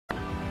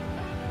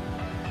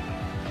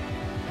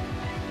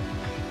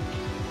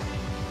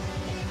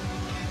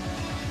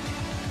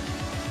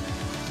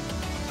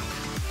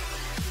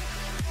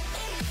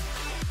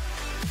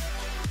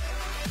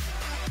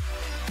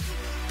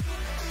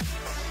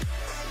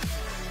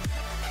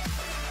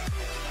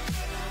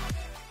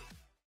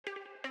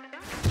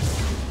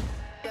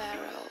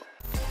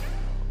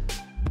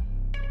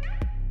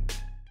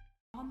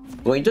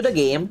Going to the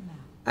game,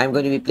 I'm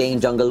going to be playing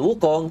Jungle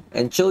Wukong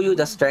and show you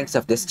the strengths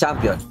of this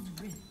champion.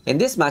 In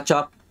this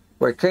matchup,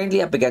 we're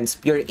currently up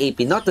against pure AP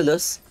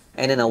Nautilus,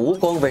 and in a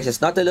Wukong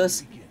versus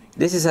Nautilus,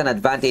 this is an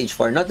advantage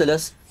for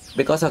Nautilus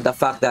because of the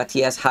fact that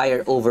he has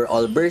higher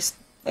overall burst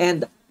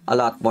and a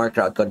lot more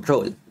crowd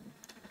control.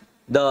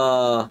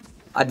 The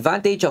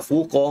advantage of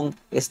Wukong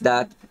is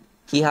that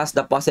he has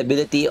the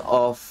possibility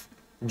of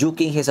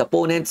juking his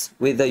opponents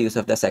with the use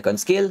of the second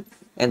skill,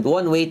 and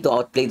one way to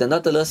outplay the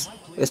Nautilus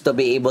is to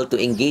be able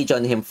to engage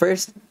on him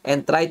first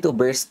and try to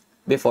burst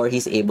before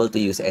he's able to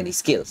use any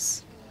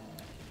skills.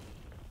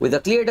 With the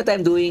clear that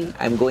I'm doing,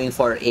 I'm going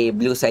for a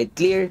blue side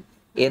clear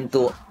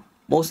into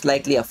most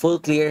likely a full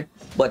clear,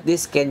 but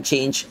this can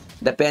change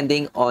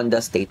depending on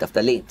the state of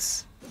the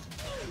lanes.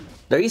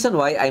 The reason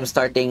why I'm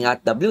starting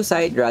at the blue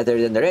side rather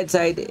than the red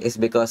side is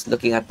because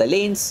looking at the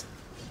lanes,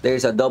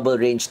 there's a double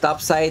range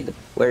top side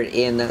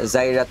wherein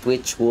Zyra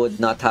Twitch would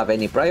not have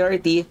any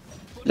priority.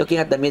 Looking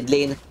at the mid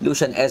lane,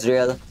 Lucian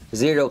Ezreal,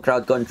 zero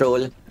crowd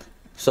control.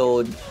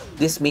 So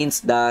this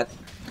means that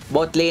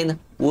bot lane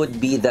would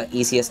be the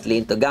easiest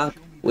lane to gank,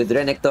 with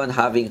Renekton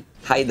having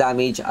high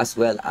damage as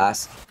well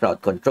as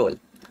crowd control.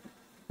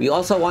 We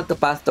also want to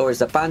path towards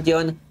the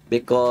Pantheon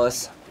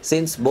because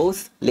since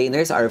both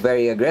laners are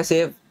very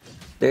aggressive,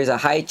 there's a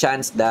high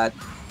chance that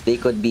they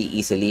could be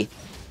easily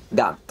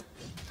ganked.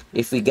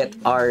 If we get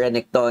our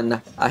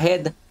Renekton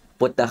ahead,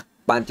 put the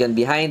Pantheon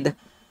behind,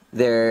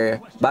 their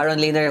Baron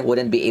laner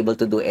wouldn't be able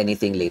to do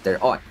anything later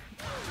on.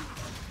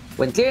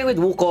 When clearing with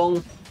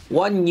Wukong,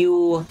 one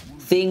new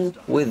thing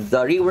with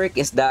the rework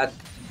is that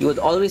you would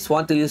always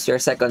want to use your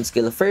second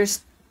skill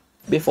first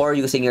before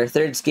using your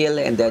third skill,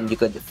 and then you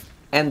could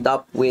end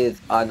up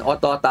with an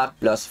auto attack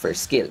plus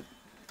first skill.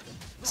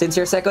 Since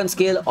your second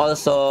skill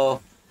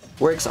also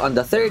works on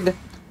the third,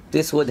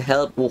 this would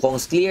help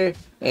Wukong's clear,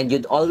 and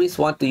you'd always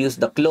want to use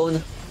the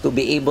clone to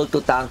be able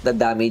to tank the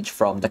damage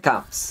from the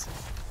camps.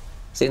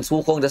 Since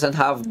Wukong doesn't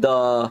have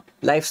the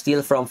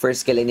lifesteal from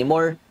first skill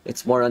anymore,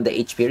 it's more on the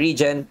HP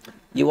regen,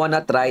 you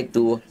wanna try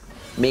to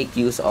make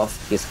use of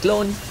his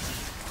clone.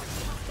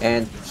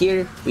 And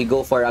here, we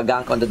go for a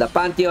gank onto the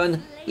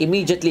Pantheon,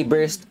 immediately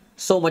burst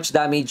so much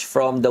damage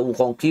from the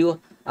Wukong Q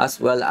as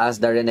well as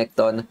the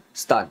Renekton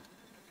stun.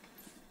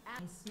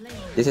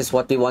 This is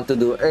what we want to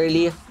do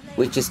early,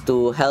 which is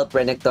to help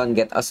Renekton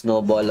get a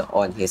snowball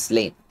on his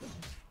lane.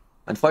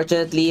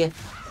 Unfortunately,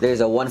 there's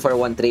a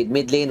 1-for-1 trade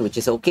mid lane, which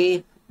is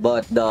okay,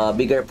 but the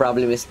bigger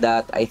problem is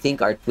that I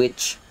think our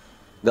Twitch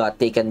got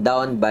taken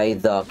down by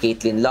the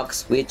Caitlyn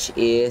Lux, which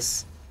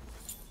is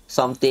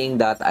something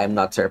that I'm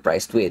not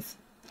surprised with.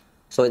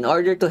 So in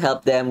order to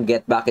help them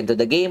get back into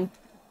the game,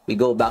 we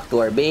go back to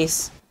our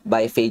base,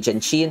 buy Phage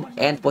and Sheen,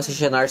 and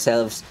position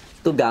ourselves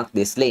to gank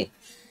this lane.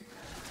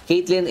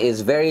 Caitlyn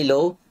is very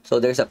low, so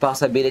there's a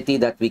possibility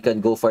that we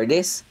can go for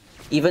this.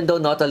 Even though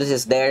Nautilus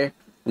is there,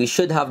 we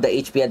should have the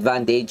HP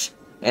advantage,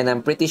 and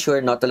I'm pretty sure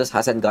Nautilus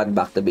hasn't gone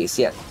back to base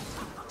yet.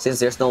 Since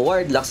there's no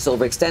ward, Lux is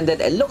overextended,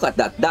 and look at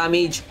that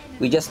damage!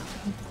 We just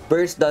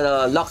burst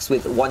the Lux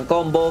with one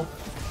combo,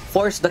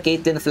 force the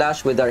Caitlyn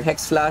flash with our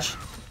Hex flash,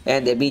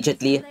 and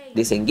immediately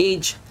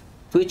disengage.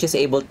 Twitch is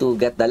able to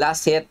get the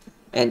last hit,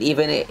 and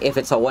even if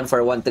it's a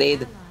 1-for-1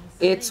 trade,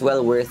 it's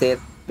well worth it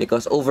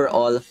because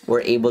overall,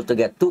 we're able to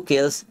get 2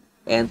 kills,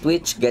 and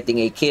Twitch getting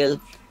a kill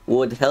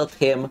would help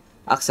him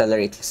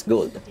accelerate his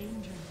gold.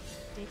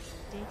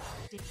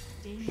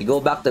 We go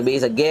back to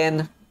base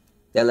again,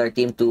 tell our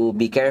team to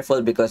be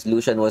careful because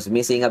Lucian was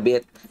missing a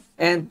bit,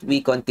 and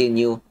we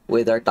continue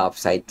with our top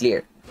side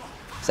clear.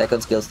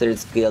 Second skill, third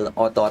skill,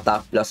 auto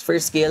attack plus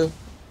first skill.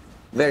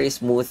 Very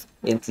smooth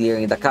in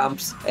clearing the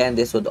camps, and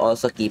this would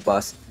also keep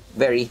us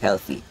very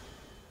healthy.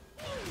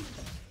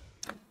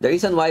 The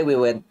reason why we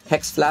went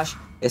Hex Flash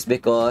is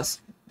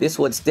because this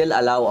would still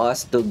allow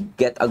us to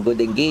get a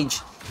good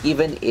engage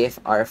even if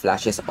our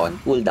flash is on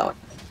cooldown.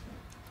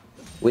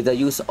 With the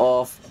use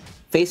of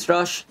Face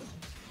Rush,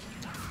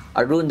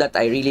 a rune that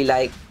I really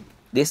like,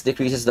 this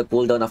decreases the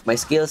cooldown of my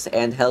skills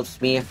and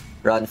helps me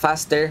run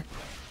faster.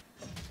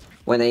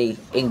 When I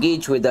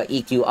engage with the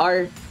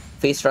EQR,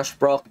 Face Rush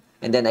proc,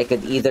 and then I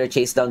could either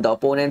chase down the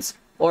opponents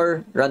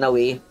or run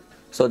away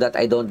so that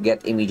I don't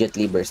get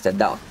immediately bursted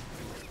down.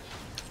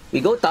 We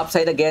go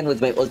topside again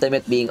with my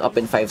ultimate being up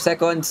in 5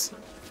 seconds.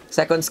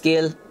 Second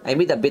skill, I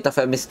made a bit of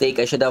a mistake.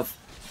 I should have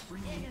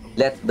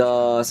let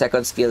the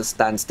second skill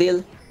stand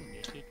still,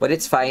 but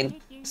it's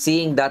fine.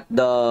 Seeing that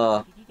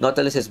the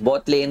Nautilus is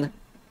bot lane,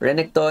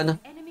 Renekton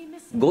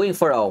going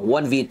for a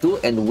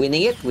 1v2 and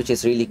winning it, which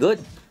is really good.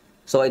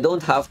 So I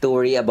don't have to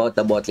worry about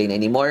the bot lane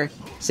anymore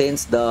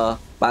since the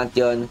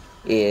Pantheon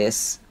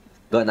is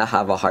gonna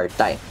have a hard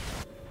time.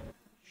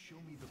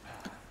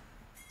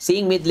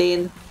 Seeing mid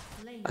lane,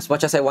 as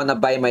much as I wanna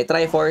buy my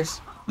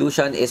Triforce,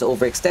 Lucian is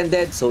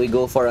overextended, so we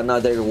go for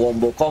another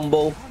wombo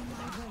combo.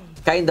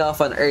 Kind of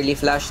an early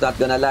flash, not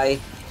gonna lie.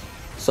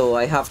 So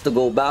I have to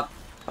go back,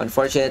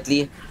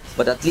 unfortunately.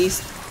 But at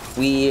least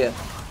we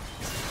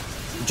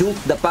juke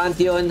the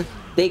Pantheon,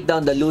 take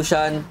down the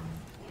Lucian,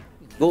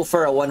 go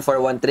for a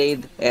 1-for-1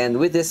 trade, and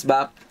with this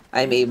back,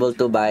 I'm able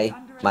to buy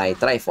my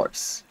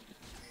Triforce.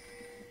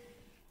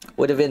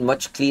 Would have been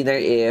much cleaner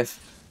if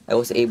I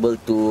was able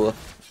to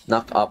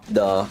knock up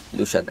the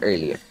Lucian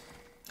earlier.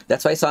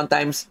 That's why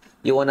sometimes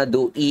you wanna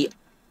do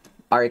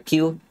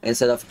ERQ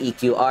instead of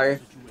EQR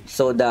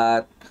so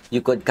that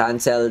you could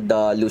cancel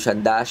the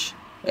Lucian dash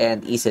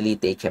and easily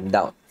take him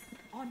down.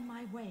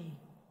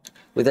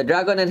 With the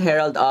Dragon and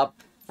Herald up,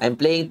 I'm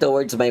playing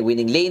towards my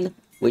winning lane,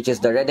 which is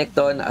the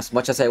Renekton, as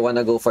much as I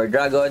wanna go for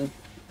Dragon.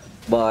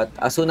 But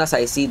as soon as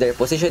I see their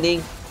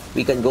positioning,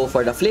 we can go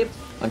for the flip.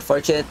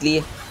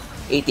 Unfortunately,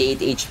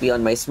 88 HP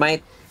on my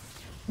smite.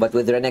 But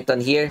with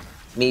Renekton here,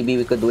 maybe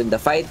we could win the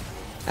fight.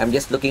 I'm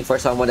just looking for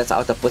someone that's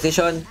out of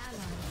position.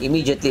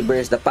 Immediately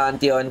burst the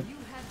Pantheon.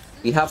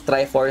 We have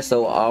Triforce,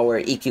 so our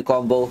EQ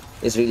combo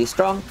is really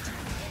strong.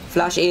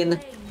 Flash in,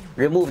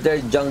 remove their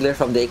jungler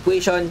from the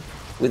equation.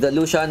 With the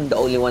Lucian, the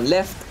only one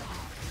left.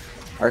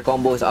 Our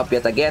combo is up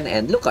yet again,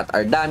 and look at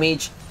our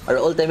damage. Our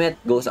ultimate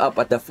goes up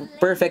at the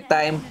perfect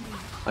time.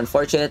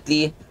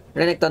 Unfortunately,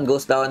 Renekton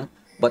goes down.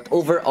 But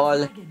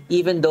overall,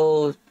 even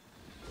though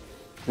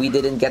we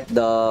didn't get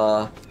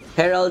the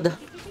Herald,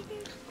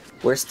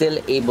 we're still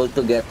able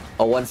to get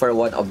a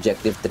 1-for-1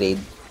 objective trade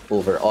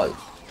overall.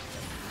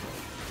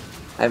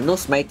 I have no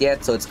smite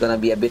yet, so it's gonna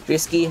be a bit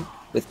risky.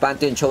 With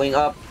Pantheon showing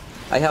up,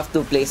 I have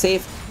to play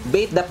safe,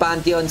 bait the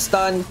Pantheon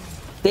stun,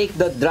 take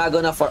the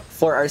Dragon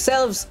for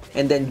ourselves,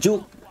 and then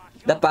juke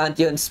the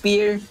Pantheon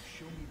spear.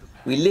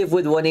 We live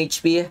with 1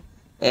 HP,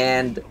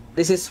 and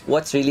this is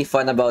what's really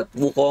fun about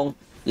Wukong.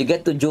 You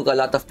get to juke a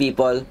lot of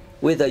people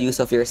with the use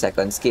of your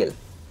second skill.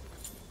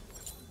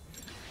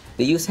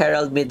 They use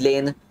Herald mid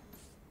lane.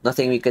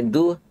 Nothing we can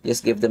do.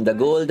 Just give them the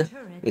gold.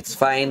 It's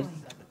fine.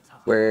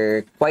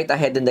 We're quite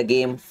ahead in the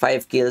game.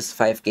 5 kills,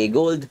 5k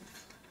gold.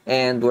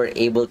 And we're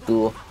able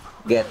to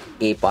get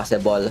a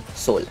possible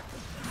soul.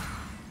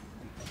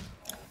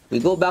 We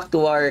go back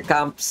to our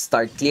camps,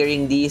 start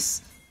clearing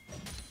these.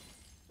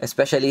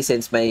 Especially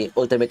since my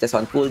ultimate is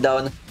on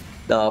cooldown.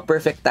 The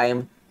perfect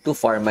time to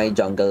farm my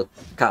jungle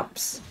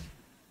camps.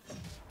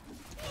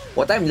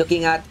 What I'm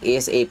looking at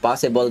is a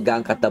possible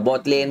gank at the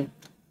bot lane.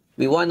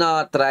 We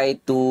wanna try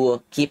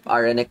to keep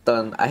our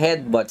Renekton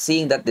ahead, but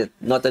seeing that the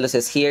Nautilus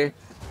is here,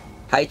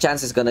 high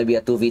chance is gonna be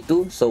a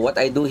 2v2. So what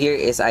I do here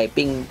is I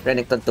ping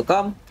Renekton to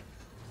come.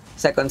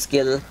 Second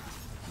skill,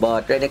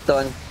 but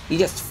Renekton, he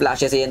just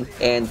flashes in,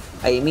 and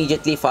I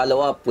immediately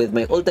follow up with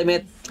my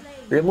ultimate.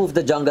 Remove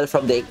the jungle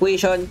from the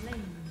equation.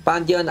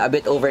 Pantheon a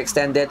bit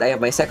overextended. I have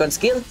my second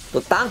skill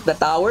to tank the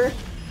tower.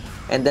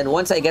 And then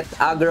once I get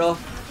aggro,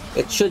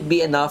 it should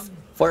be enough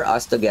for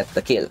us to get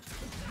the kill.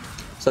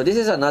 So this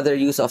is another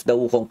use of the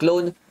Wukong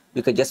clone.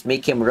 You could just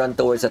make him run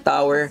towards the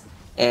tower,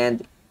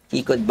 and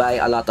he could buy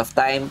a lot of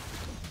time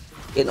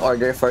in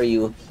order for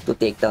you to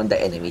take down the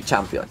enemy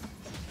champion.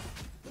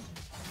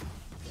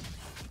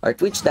 Our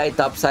Twitch died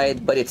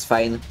topside, but it's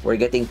fine. We're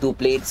getting 2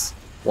 plates,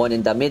 one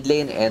in the mid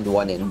lane and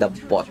one in the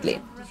bot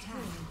lane.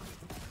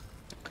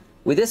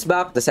 With this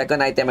back, the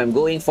second item I'm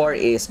going for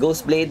is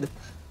Ghostblade.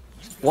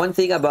 One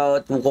thing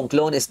about Wukong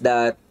clone is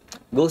that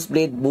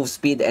Ghostblade move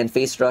speed and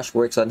face rush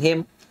works on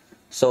him.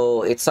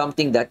 So it's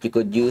something that you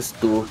could use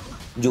to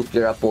juke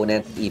your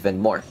opponent even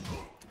more.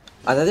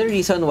 Another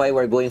reason why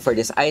we're going for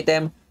this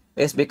item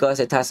is because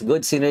it has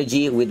good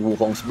synergy with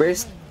Wukong's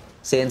burst,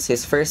 since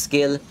his first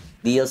skill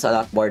deals a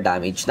lot more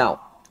damage now.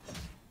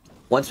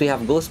 Once we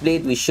have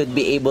Ghostblade, we should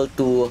be able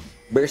to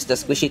burst the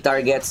squishy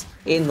targets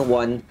in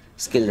one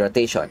skill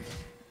rotation.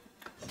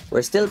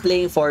 We're still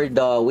playing for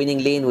the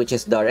winning lane, which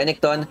is the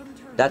Renekton.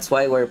 That's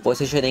why we're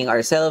positioning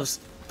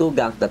ourselves to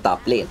gank the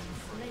top lane.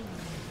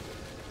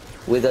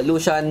 With the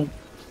Lucian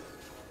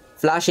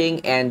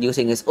flashing and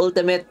using his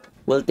ultimate,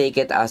 we'll take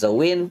it as a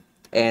win.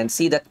 And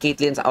see that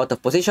Caitlyn's out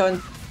of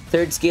position.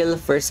 Third skill,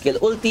 first skill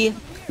ulti.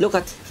 Look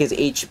at his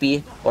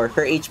HP, or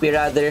her HP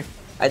rather.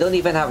 I don't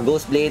even have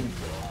Ghostblade.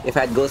 If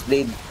I had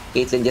Ghostblade,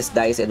 Caitlyn just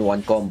dies in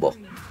one combo.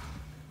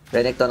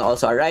 Renekton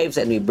also arrives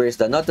and we burst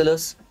the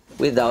Nautilus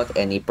without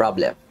any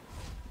problem.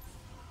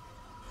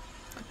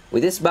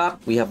 With this back,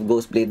 we have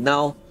Ghostblade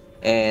now,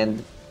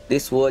 and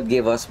this would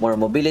give us more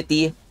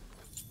mobility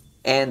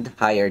and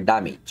higher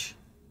damage.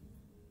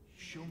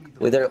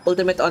 With our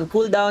ultimate on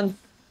cooldown,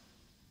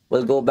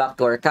 we'll go back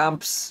to our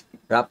camps.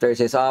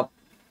 Raptors is up.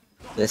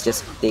 Let's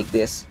just take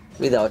this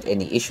without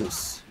any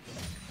issues.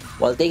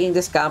 While taking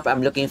this camp,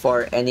 I'm looking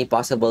for any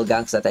possible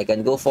ganks that I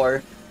can go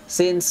for,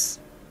 since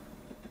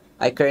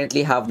I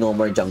currently have no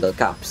more jungle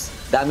camps.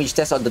 Damage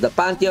test onto the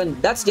Pantheon,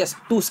 that's just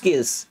 2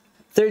 skills.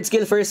 Third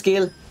skill, first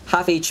skill,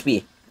 half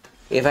HP.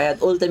 If I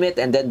had ultimate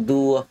and then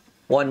do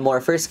one more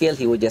first skill,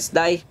 he would just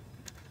die.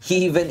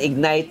 He even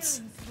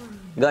ignites.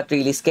 Got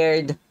really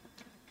scared.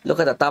 Look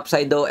at the top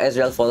side though,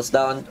 Ezreal falls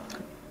down.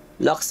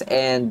 Lux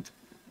and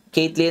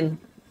Caitlyn,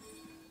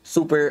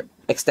 super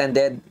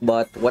extended,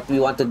 but what we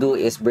want to do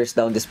is burst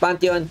down this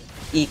Pantheon,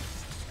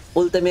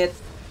 ultimate,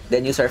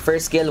 then use our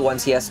first skill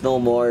once he has no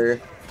more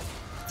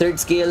third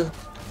skill,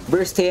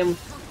 burst him,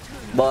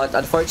 but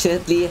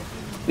unfortunately,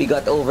 we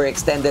got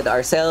overextended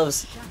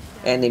ourselves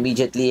and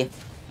immediately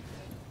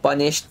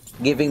punished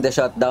giving the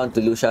shutdown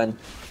to Lucian,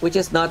 which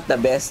is not the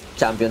best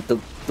champion to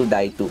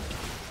die to.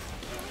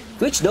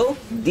 Twitch though,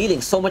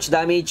 dealing so much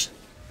damage,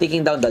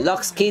 taking down the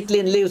Lux.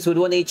 Caitlyn lives with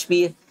 1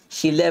 HP.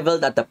 She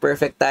leveled at the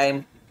perfect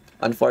time.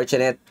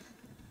 Unfortunate.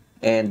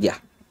 And yeah,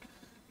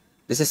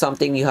 this is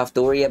something you have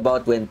to worry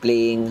about when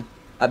playing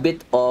a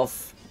bit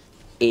of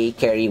a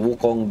carry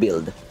Wukong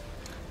build.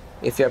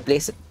 If you're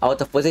placed out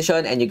of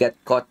position and you get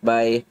caught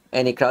by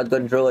any crowd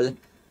control,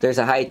 there's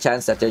a high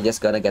chance that you're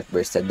just gonna get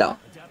bursted down.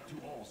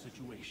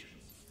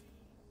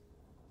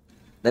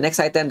 The next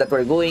item that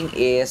we're going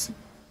is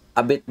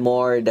a bit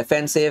more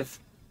defensive,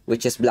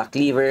 which is Black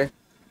Cleaver.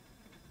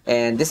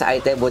 And this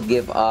item would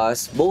give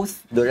us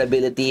both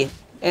durability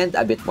and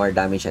a bit more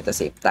damage at the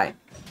same time.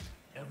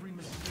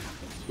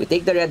 We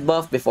take the red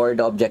buff before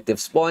the objective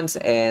spawns,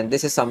 and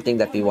this is something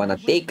that we want to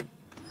take.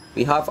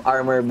 We have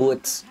armor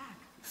boots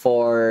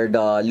for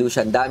the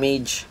Lucian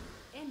damage,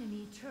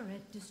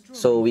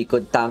 so we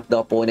could tank the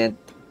opponent,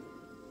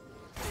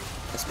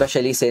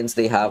 especially since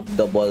they have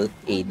double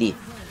AD.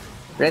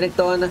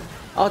 Renekton,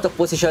 out of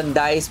position,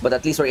 dies, but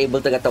at least we're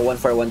able to get a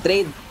 1-for-1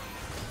 trade.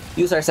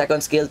 Use our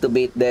second skill to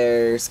bait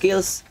their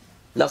skills.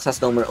 Lux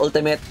has no more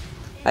ultimate.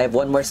 I have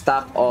one more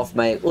stack of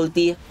my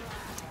ulti.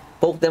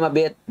 Poke them a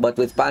bit, but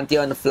with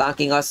Pantheon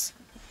flanking us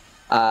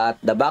at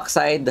the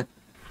backside,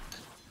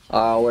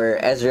 where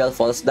Ezreal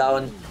falls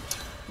down.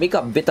 Make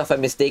a bit of a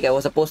mistake. I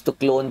was supposed to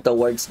clone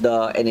towards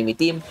the enemy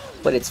team,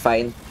 but it's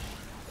fine.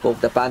 Poke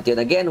the Pantheon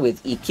again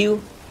with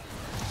EQ.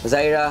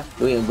 Zyra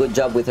doing a good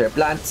job with her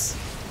plants.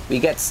 We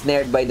get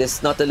snared by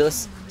this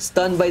Nautilus,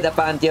 stunned by the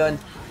Pantheon.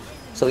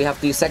 So we have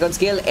to use second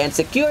skill and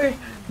secure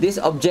this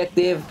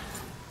objective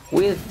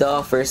with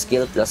the first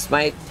skill plus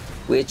smite,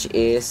 which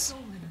is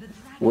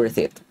worth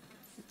it.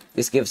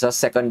 This gives us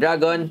second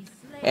dragon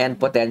and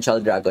potential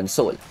dragon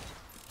soul.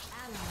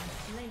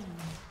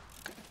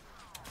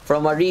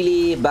 From a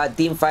really bad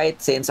team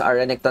fight, since our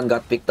Renekton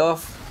got picked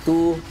off,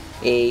 to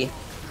a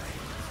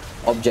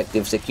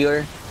objective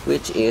secure,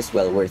 which is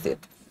well worth it.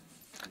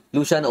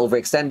 Lucian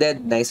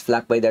overextended, nice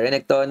flank by the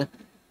Renekton,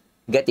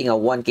 getting a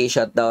 1k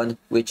shutdown,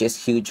 which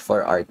is huge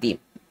for our team.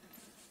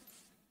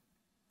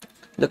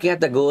 Looking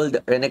at the gold,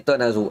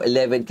 Renekton has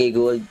 11k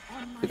gold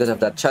because of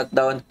that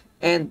shutdown,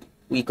 and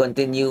we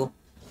continue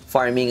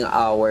farming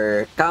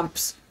our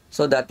camps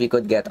so that we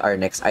could get our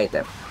next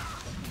item.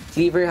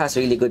 Cleaver has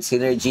really good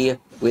synergy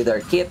with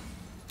our kit,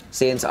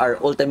 since our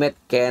ultimate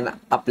can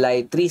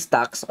apply 3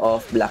 stacks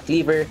of Black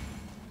Cleaver,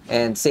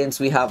 and since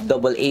we have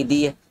double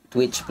AD,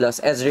 Twitch plus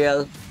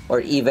Ezreal, or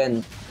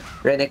even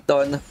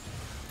Renekton,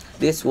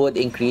 this would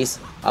increase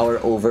our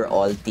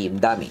overall team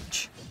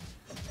damage.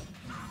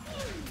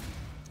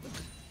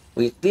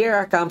 We clear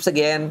our camps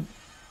again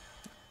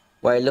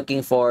while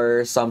looking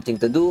for something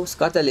to do.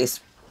 Scuttle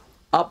is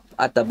up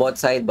at the bot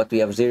side, but we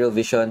have zero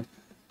vision,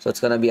 so it's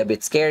gonna be a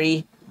bit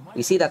scary.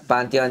 We see that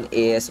Pantheon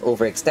is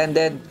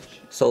overextended,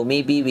 so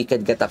maybe we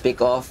could get a pick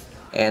off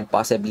and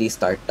possibly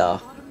start the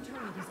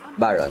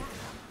Baron.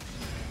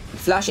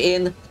 Flash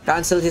in,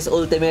 cancel his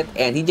ultimate,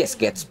 and he just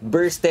gets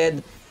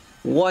bursted.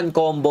 One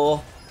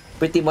combo,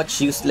 pretty much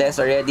useless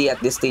already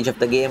at this stage of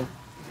the game.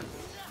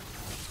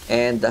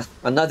 And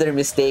another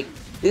mistake.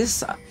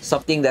 This is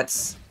something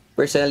that's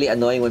personally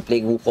annoying when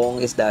playing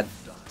Wukong, is that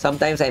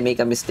sometimes I make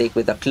a mistake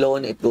with a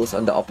clone. It goes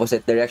on the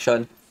opposite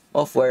direction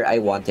of where I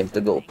want him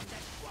to go.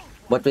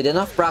 But with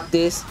enough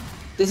practice,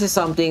 this is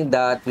something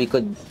that we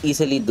could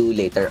easily do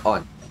later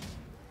on.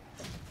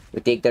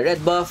 We take the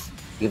red buff,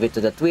 give it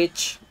to the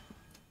Twitch.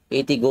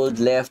 80 gold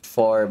left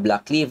for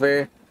Black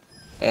Cleaver.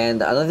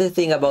 And another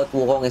thing about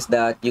Wukong is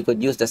that you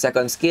could use the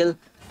second skill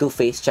to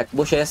face check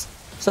bushes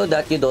so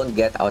that you don't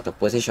get out of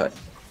position.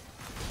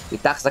 We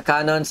tax the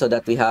cannon so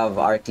that we have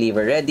our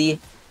Cleaver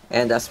ready.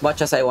 And as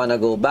much as I want to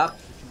go back,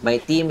 my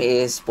team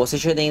is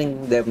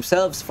positioning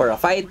themselves for a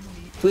fight.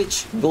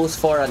 Twitch goes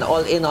for an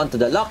all-in onto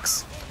the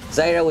Lux.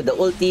 Zyra with the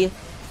ulti.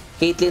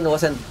 Caitlyn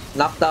wasn't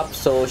knocked up,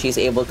 so she's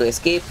able to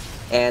escape.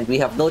 And we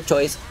have no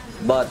choice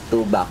but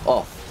to back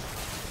off.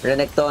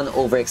 Renekton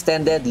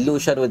overextended.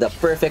 Lucian with the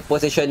perfect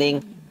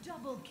positioning,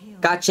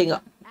 catching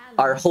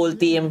our whole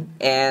team.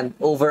 And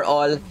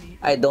overall,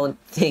 I don't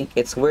think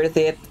it's worth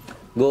it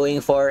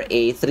going for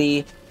a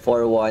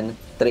 3-for-1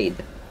 trade.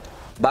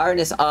 Baron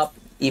is up,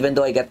 even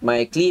though I get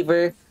my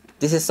Cleaver.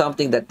 This is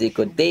something that they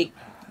could take,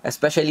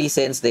 especially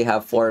since they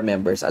have 4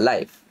 members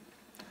alive.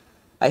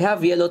 I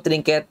have yellow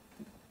trinket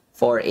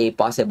for a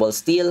possible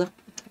steal.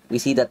 We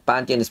see that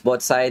Pantheon is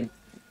bot side.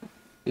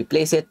 We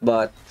place it,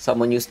 but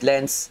someone used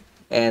lens.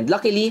 And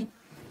luckily,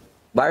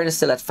 Baron is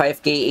still at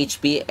 5k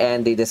HP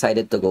and they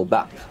decided to go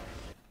back.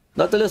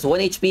 Nautilus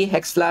 1 HP,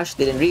 Hex Flash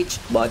didn't reach,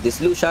 but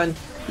this Lucian,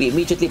 we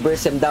immediately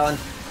burst him down.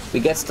 We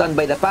get stunned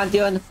by the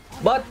Pantheon,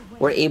 but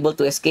we're able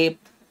to escape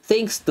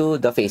thanks to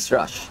the Face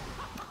Rush.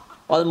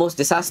 Almost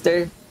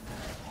disaster.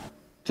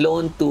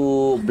 Clone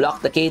to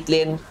block the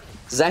Caitlyn.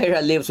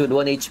 Zyra lives with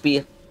 1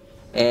 HP.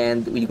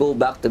 And we go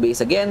back to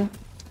base again.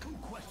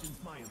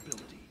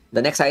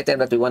 The next item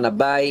that we want to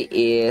buy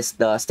is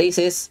the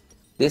Stasis.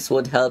 This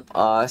would help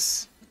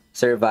us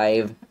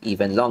survive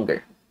even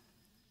longer.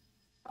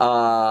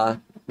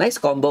 nice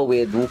combo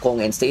with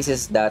Wukong and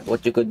Stasis, that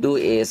what you could do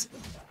is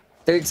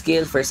third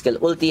skill, first skill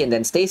ulti, and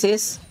then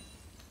Stasis.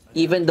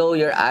 Even though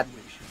you're at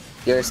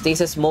your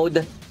Stasis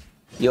mode,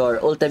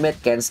 your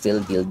ultimate can still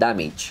deal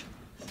damage.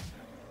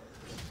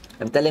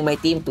 I'm telling my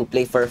team to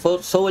play for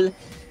full soul.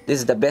 This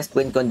is the best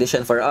win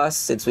condition for us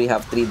since we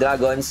have 3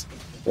 dragons.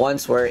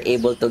 Once we're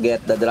able to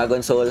get the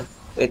dragon soul,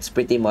 it's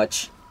pretty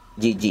much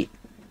GG.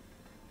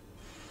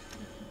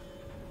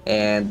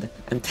 And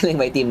I'm telling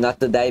my team not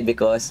to die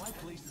because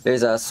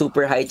there's a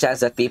super high chance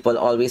that people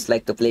always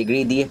like to play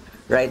greedy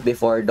right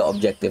before the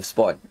objective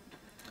spawn.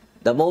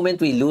 The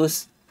moment we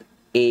lose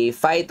a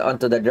fight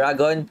onto the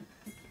dragon,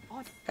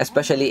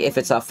 especially if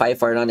it's a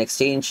 5-for-none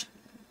exchange,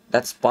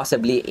 that's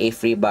possibly a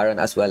free baron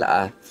as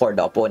well for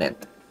the opponent.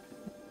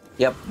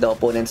 Yep, the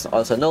opponents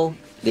also know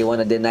they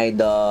want to deny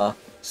the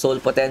soul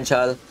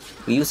potential.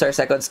 We use our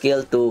second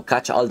skill to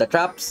catch all the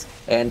traps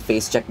and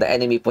face check the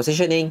enemy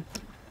positioning.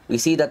 We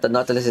see that the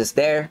Nautilus is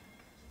there,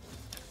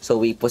 so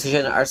we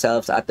position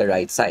ourselves at the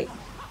right side.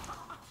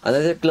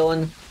 Another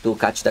clone to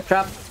catch the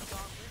trap.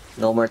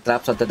 No more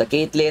traps onto the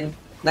Caitlyn.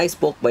 Nice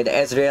poke by the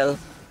Ezreal.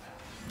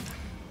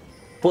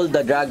 Pull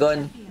the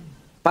dragon.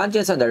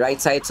 Pantheon's on the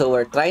right side, so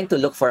we're trying to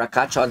look for a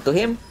catch onto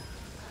him.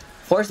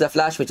 Force the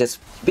flash, which is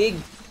big,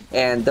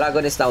 and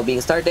dragon is now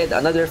being started.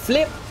 Another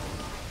flip.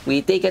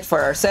 We take it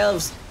for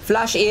ourselves.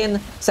 Flash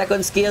in.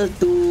 Second skill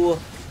to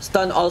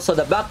stun also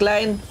the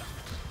backline.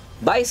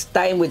 Buys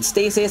time with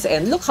Stasis,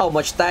 and look how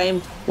much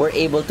time we're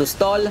able to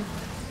stall.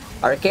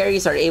 Our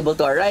carries are able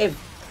to arrive.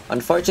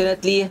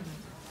 Unfortunately,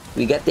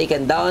 we get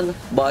taken down,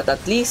 but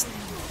at least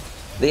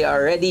they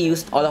already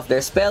used all of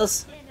their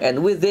spells.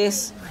 And with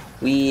this,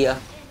 we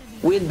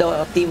win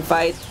the team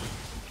fight,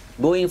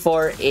 going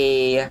for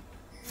a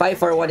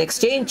 5-for-1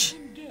 exchange.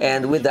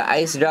 And with the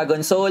Ice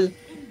Dragon Soul,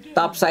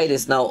 top side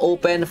is now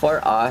open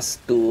for us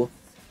to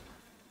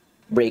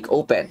break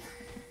open.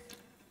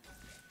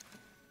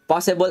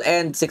 Possible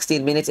end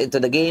 16 minutes into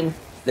the game.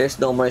 There's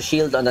no more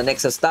shield on the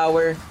Nexus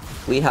Tower.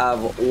 We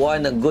have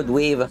one good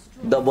wave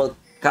double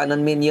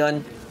cannon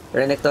minion.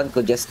 Renekton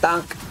could just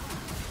tank.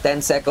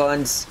 10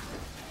 seconds.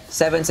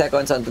 7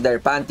 seconds onto their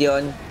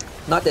Pantheon.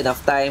 Not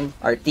enough time.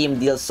 Our team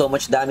deals so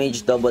much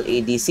damage. Double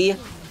ADC.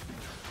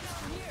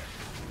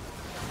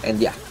 And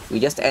yeah, we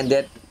just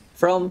ended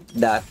from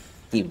that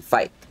team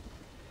fight.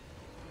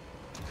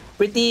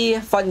 Pretty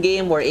fun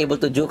game. We're able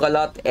to juke a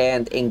lot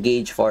and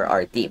engage for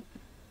our team.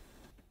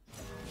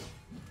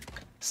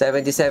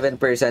 77%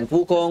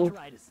 Wukong.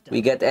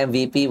 We get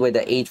MVP with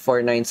the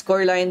 849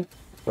 scoreline.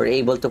 We're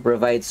able to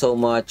provide so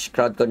much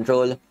crowd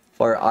control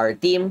for our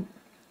team.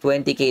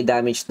 20k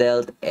damage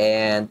dealt,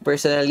 and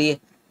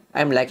personally,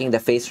 I'm liking the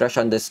face rush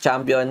on this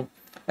champion,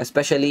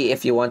 especially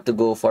if you want to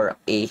go for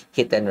a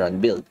hit and run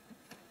build.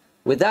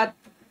 With that,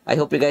 I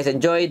hope you guys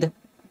enjoyed.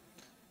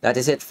 That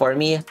is it for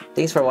me.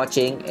 Thanks for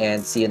watching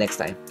and see you next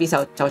time. Peace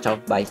out. Ciao, ciao.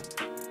 Bye.